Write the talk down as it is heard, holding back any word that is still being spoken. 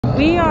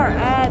We are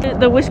at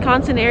the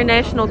Wisconsin Air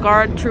National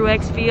Guard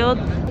Truax Field,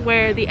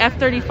 where the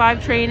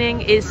F-35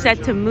 training is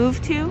set to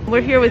move to.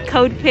 We're here with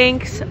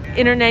CODEPINK's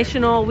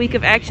International Week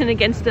of Action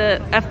Against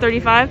the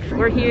F-35.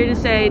 We're here to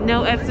say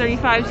no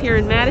F-35s here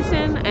in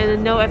Madison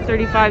and no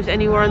F-35s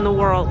anywhere in the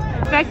world.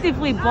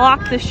 Effectively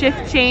block the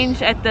shift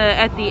change at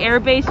the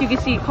air base. You can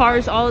see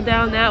cars all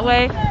down that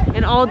way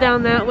and all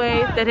down that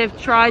way that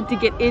have tried to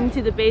get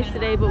into the base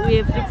today, but we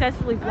have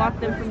successfully blocked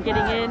them from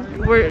getting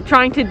in. We're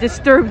trying to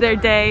disturb their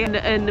day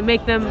and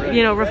make them,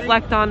 you know,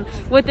 reflect on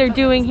what they're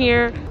doing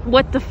here,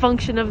 what the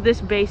function of this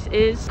base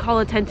is. Call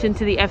attention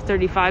to the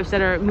F-35s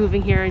that are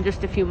moving here in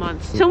just a few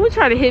months. Someone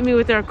tried to hit me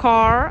with their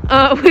car,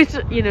 which,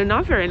 you know,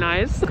 not very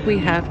nice. We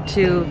have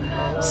to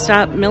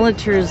stop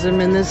militarism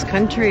in this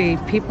country.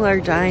 People are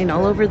dying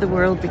all over the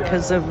world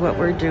because of what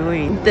we're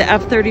doing. The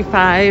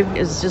F-35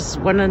 is just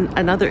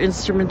another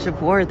instrument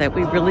of war that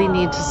we really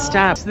need to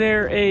stop.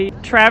 They're a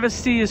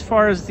travesty as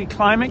far as the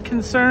climate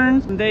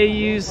concerned. They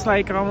use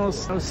like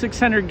almost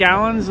 600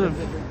 gallons of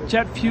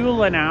jet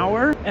fuel an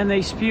hour, and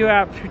they spew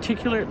out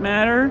particulate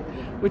matter,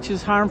 which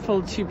is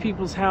harmful to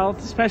people's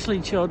health,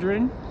 especially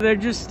children. They're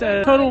just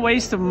a total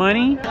waste of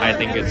money. I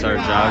think it's our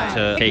job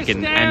to take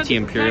an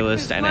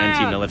anti-imperialist and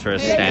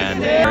anti-militarist stand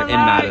in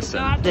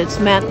Madison. It's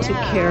meant to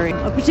carry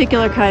a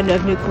particular kind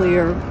of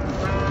nuclear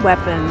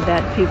weapon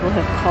that people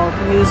have called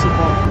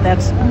usable.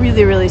 That's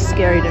really, really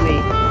scary to me,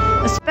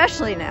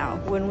 especially now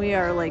when we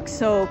are like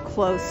so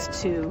close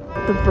to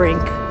the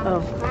brink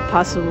of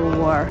possible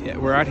war. Yeah,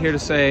 we're out here to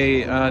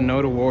say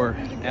no to war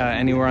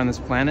anywhere on this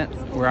planet.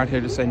 We're out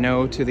here to say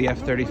no to the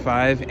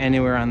F-35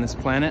 anywhere on this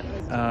planet.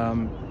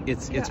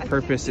 Its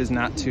purpose is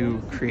not to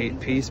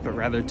create peace, but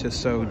rather to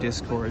sow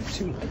discord,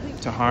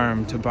 to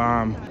harm, to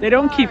bomb. They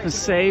don't keep us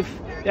safe.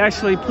 They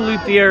actually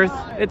pollute the earth.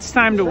 It's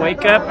time to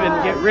wake up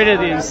and get rid of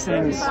these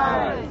things.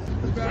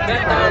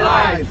 Respect our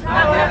lives,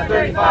 not the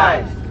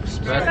F-35.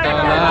 Respect our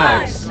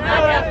lives,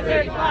 not the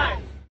F-35.